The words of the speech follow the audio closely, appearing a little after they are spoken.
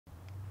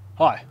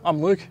Hi, I'm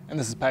Luke and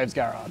this is Pave's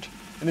Garage.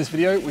 In this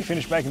video we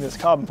finished making this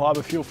carbon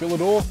fibre fuel filler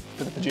door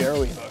for the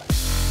Pajero Evo.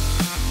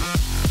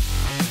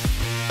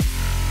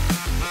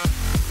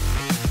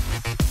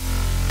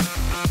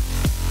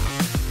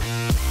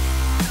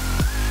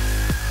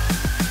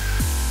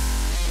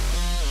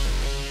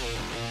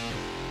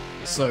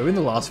 So in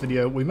the last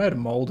video we made a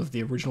mould of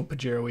the original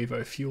Pajero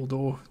Evo fuel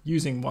door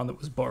using one that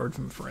was borrowed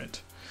from a friend.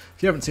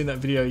 If you haven't seen that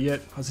video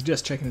yet, I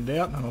suggest checking it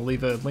out and I'll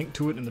leave a link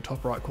to it in the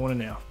top right corner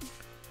now.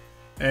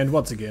 And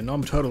once again,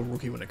 I'm a total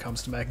rookie when it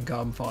comes to making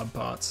carbon fibre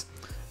parts.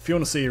 If you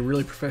want to see a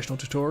really professional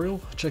tutorial,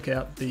 check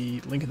out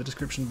the link in the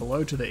description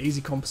below to the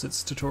Easy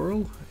Composites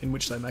tutorial in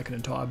which they make an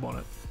entire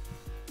bonnet.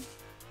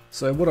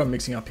 So what I'm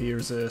mixing up here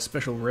is a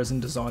special resin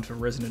designed for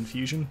resin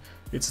infusion.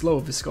 It's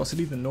lower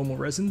viscosity than normal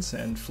resins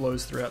and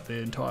flows throughout the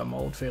entire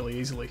mould fairly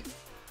easily.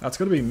 It's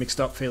got to be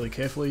mixed up fairly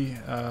carefully,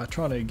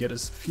 trying to get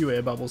as few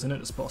air bubbles in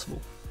it as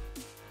possible.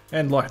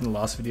 And like in the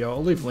last video,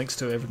 I'll leave links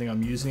to everything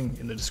I'm using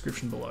in the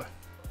description below.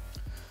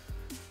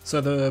 So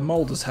the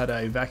mould has had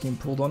a vacuum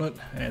pulled on it,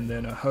 and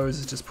then a hose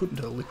is just put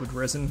into the liquid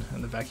resin,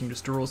 and the vacuum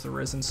just draws the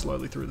resin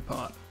slowly through the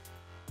part.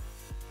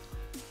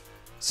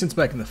 Since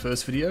making the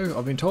first video,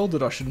 I've been told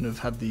that I shouldn't have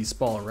had the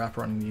spiral wrap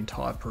running the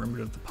entire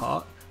perimeter of the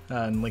part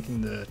and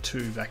linking the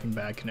two vacuum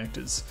bag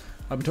connectors.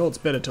 I've been told it's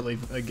better to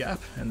leave a gap,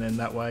 and then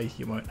that way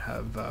you won't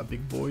have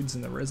big voids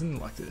in the resin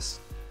like this.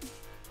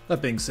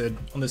 That being said,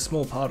 on this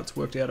small part it's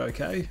worked out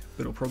okay,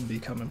 but it'll probably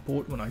become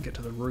important when I get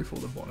to the roof or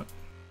the bonnet.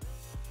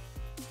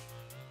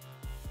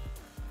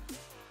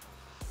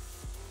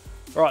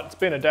 Alright, it's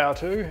been a day or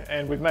two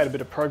and we've made a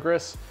bit of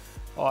progress.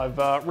 I've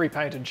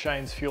repainted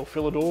Shane's fuel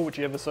filler door, which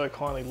he ever so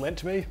kindly lent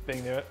to me,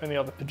 being the only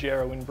other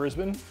Pajero in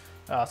Brisbane.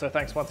 So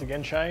thanks once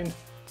again, Shane.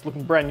 It's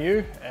looking brand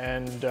new,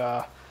 and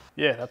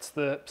yeah, that's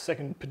the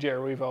second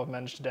Pajero Evo I've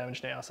managed to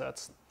damage now, so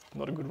that's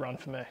not a good run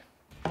for me.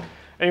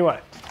 Anyway,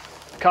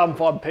 the carbon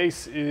fibre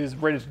piece is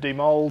ready to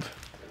demould.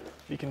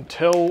 You can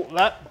tell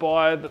that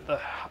by that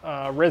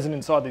the resin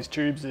inside these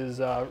tubes is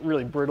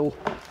really brittle,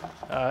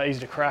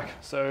 easy to crack,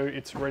 so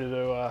it's ready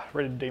to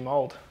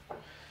demould.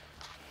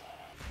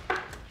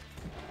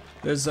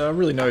 There's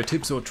really no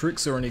tips or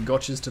tricks or any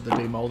gotchas to the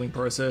demoulding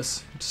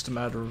process, just a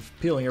matter of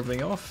peeling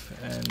everything off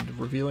and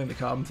revealing the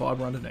carbon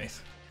fibre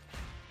underneath.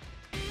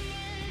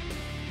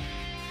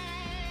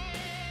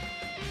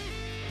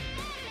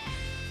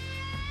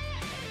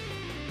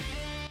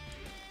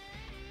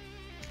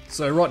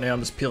 So right now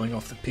I'm just peeling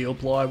off the peel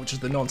ply, which is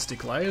the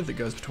non-stick layer that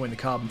goes between the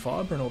carbon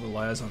fibre and all the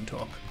layers on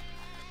top.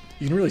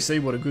 You can really see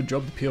what a good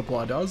job the peel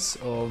ply does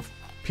of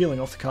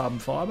peeling off the carbon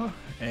fibre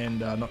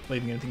and not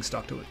leaving anything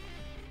stuck to it.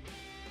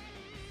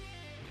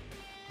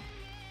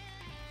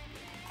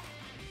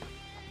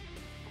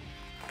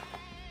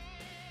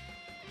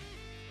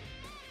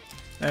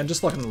 And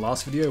just like in the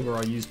last video where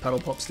I used paddle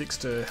pop sticks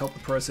to help the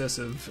process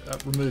of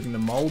removing the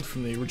mould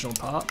from the original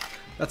part,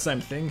 that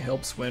same thing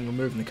helps when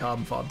removing the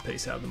carbon fibre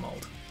piece out of the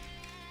mould.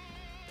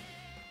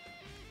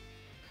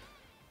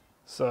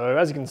 So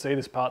as you can see,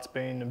 this part's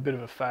been a bit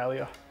of a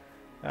failure.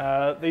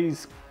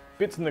 These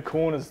bits in the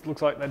corners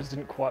looks like they just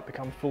didn't quite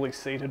become fully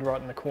seated right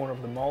in the corner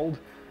of the mould.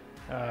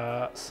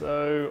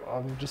 So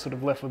I'm just sort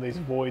of left with these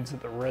voids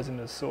that the resin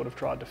has sort of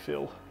tried to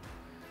fill.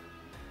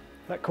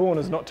 That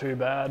corner's not too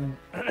bad.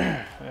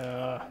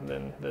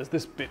 Then there's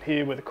this bit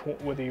here where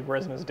the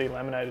resin is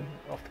delaminated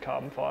off the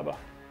carbon fibre.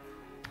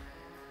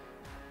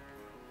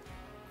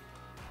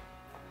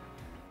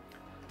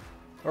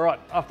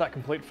 Alright, after that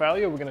complete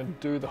failure, we're going to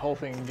do the whole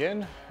thing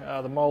again.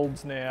 The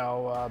mould's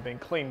now been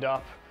cleaned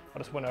up. I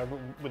just went over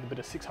with a bit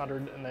of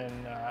 600 and then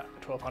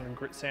 1200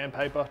 grit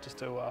sandpaper just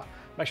to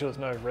make sure there's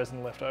no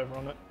resin left over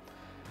on it.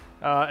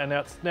 And now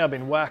it's now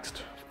been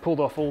waxed, pulled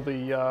off all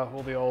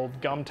the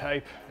old gum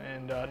tape,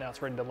 and now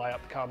it's ready to lay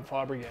up the carbon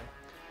fibre again.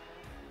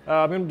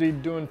 I'm going to be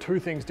doing two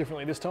things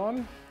differently this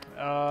time.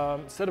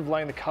 Instead of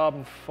laying the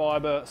carbon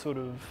fibre sort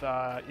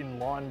of in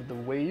line with the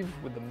weave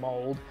with the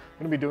mould,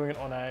 I'm going to be doing it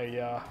on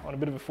a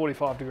bit of a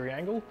 45-degree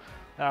angle.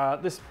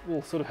 This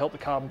will sort of help the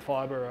carbon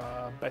fibre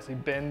basically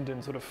bend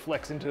and sort of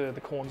flex into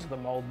the corners of the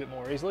mould a bit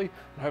more easily,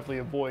 and hopefully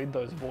avoid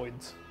those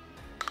voids.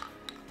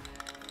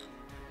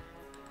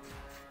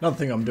 Another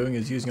thing I'm doing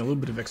is using a little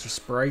bit of extra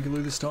spray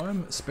glue this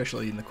time,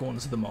 especially in the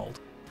corners of the mould.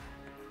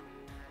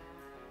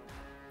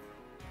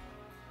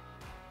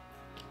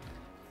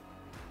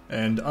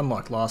 And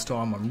unlike last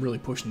time, I'm really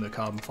pushing the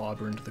carbon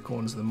fibre into the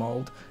corners of the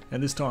mould,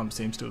 and this time it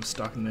seems to have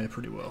stuck in there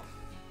pretty well.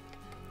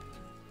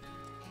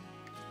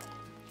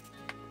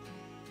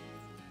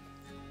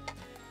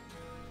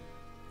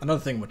 Another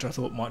thing which I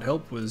thought might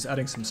help was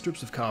adding some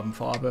strips of carbon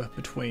fibre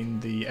between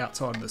the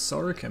outside of the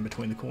Soric and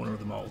between the corner of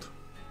the mould.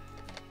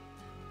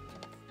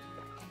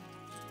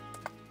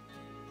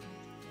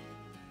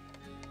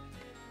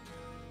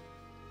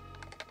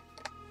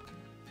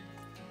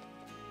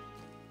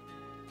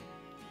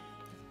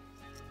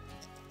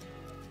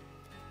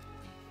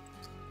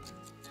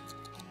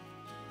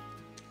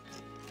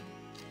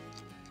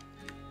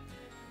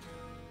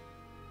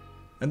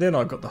 And then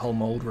I got the whole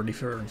mould ready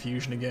for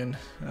Infusion again.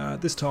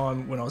 This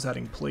time when I was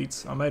adding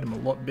pleats, I made them a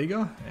lot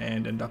bigger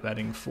and ended up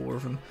adding 4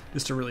 of them,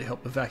 just to really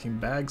help the vacuum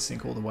bag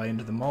sink all the way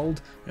into the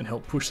mould and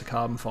help push the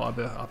carbon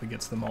fibre up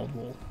against the mould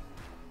wall.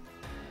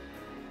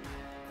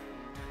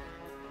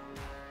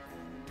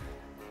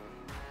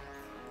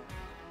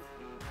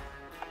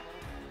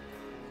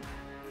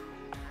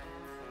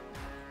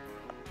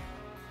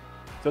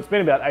 So it's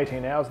been about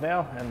 18 hours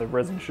now, and the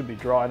resin should be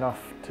dry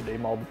enough to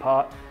demould the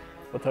part.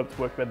 Let's hope it's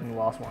worked better than the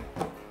last one.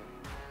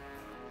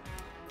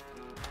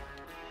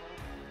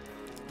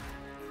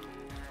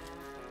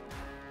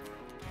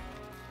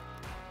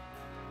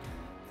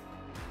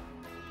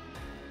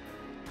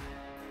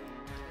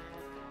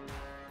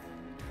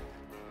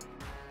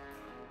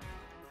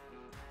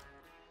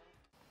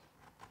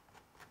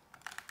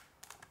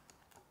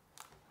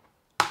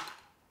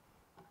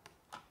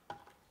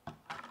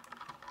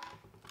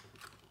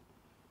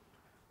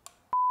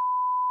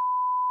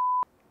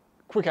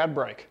 Quick ad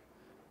break.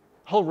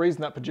 The whole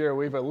reason that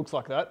Pajero Evo looks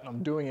like that, and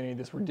I'm doing any of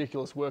this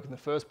ridiculous work in the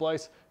first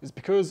place, is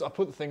because I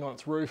put the thing on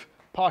its roof,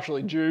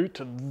 partially due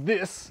to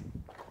this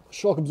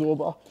shock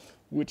absorber,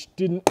 which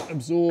didn't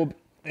absorb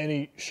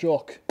any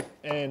shock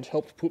and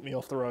helped put me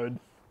off the road.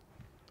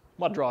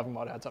 My driving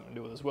might have had something to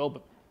do with it as well,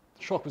 but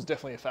shock was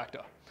definitely a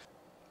factor.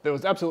 There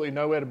was absolutely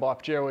nowhere to buy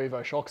Pajero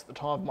Evo shocks at the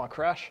time of my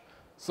crash,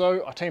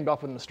 so I teamed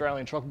up with an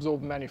Australian shock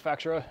absorber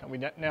manufacturer, and we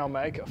now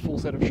make a full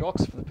set of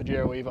shocks for the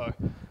Pajero Evo.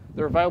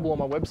 They're available on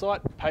my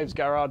website,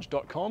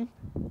 pavesgarage.com,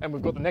 and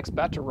we've got the next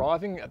batch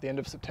arriving at the end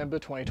of September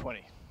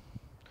 2020.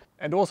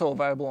 And also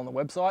available on the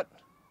website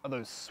are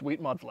those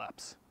sweet mud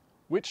flaps,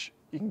 which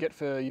you can get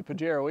for your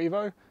Pajero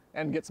Evo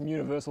and get some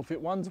universal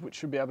fit ones, which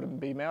should be able to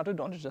be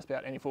mounted onto just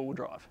about any four-wheel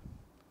drive.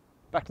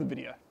 Back to the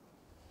video.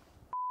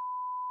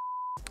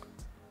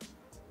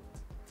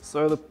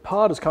 So the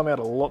part has come out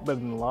a lot better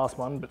than the last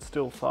one, but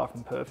still far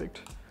from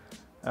perfect.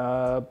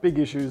 Big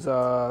issues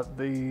are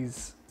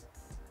these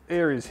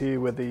areas here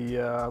where the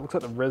looks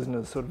like the resin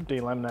has sort of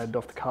delaminated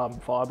off the carbon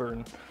fibre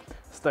and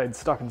stayed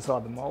stuck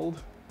inside the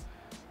mould.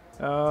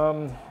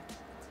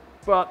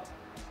 But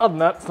other than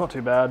that, it's not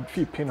too bad. A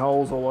few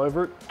pinholes all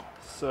over it.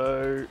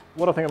 So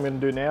what I think I'm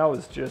going to do now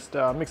is just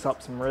mix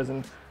up some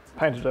resin,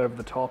 paint it over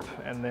the top,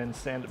 and then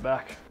sand it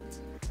back.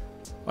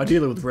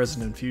 Ideally with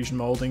resin and fusion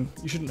moulding,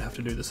 you shouldn't have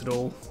to do this at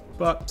all,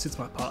 but since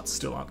my parts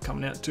still aren't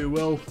coming out too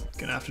well, I'm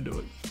gonna have to do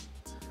it.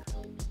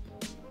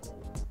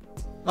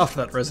 After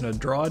that resin had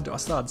dried, I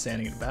started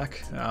sanding it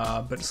back,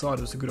 but decided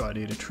it was a good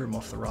idea to trim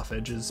off the rough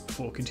edges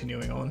before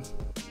continuing on.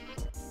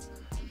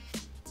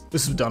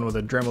 This was done with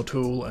a Dremel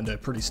tool and a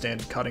pretty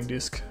standard cutting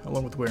disc,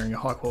 along with wearing a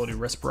high quality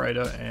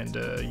respirator and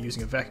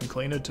using a vacuum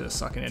cleaner to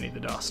suck in any of the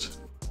dust.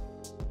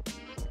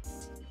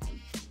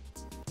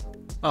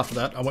 After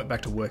that, I went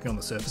back to working on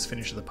the surface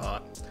finish of the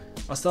part.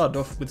 I started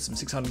off with some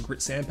 600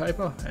 grit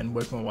sandpaper and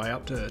worked my way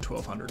up to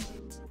 1200.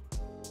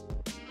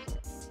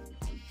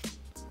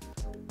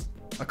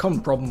 A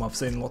common problem I've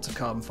seen in lots of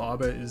carbon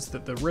fibre is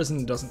that the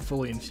resin doesn't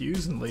fully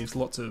infuse and leaves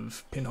lots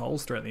of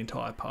pinholes throughout the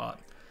entire part.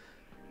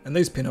 And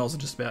these pinholes are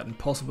just about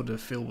impossible to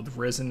fill with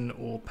resin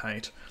or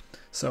paint.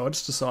 So I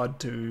just decided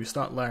to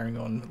start layering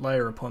on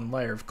layer upon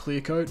layer of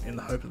clear coat in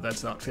the hope that they'd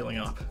start filling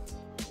up.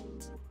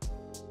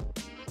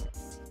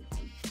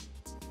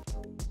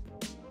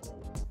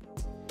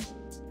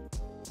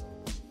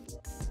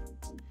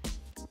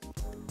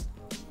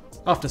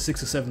 After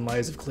 6 or 7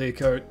 layers of clear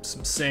coat,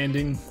 some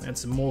sanding, and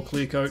some more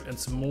clear coat and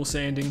some more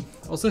sanding,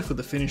 I was left with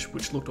a finish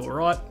which looked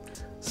alright.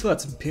 Still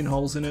had some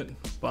pinholes in it,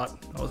 but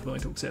I was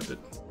willing to accept it.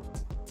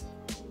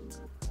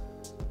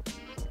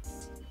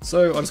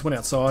 So I just went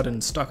outside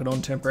and stuck it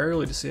on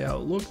temporarily to see how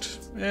it looked,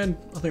 and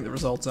I think the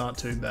results aren't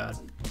too bad.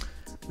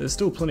 There's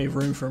still plenty of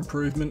room for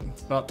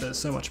improvement, but there's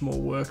so much more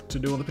work to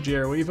do on the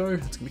Pajero Evo.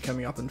 It's going to be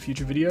coming up in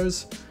future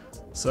videos,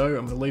 so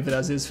I'm going to leave it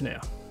as is for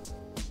now.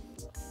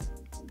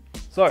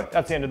 So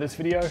that's the end of this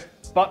video,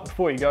 but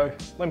before you go,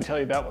 let me tell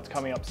you about what's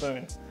coming up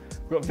soon.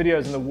 We've got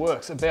videos in the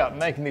works about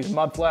making these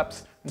mud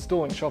flaps,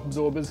 installing shock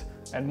absorbers,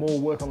 and more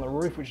work on the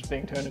roof which is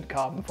being turned into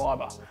carbon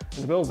fibre,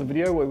 as well as a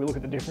video where we look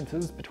at the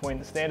differences between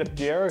the standard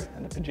Pajero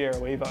and the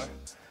Pajero Evo.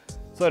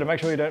 So to make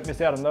sure you don't miss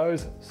out on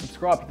those,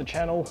 subscribe to the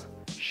channel,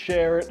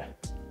 share it,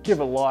 give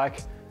a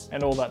like,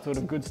 and all that sort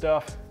of good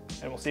stuff,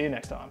 and we'll see you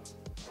next time.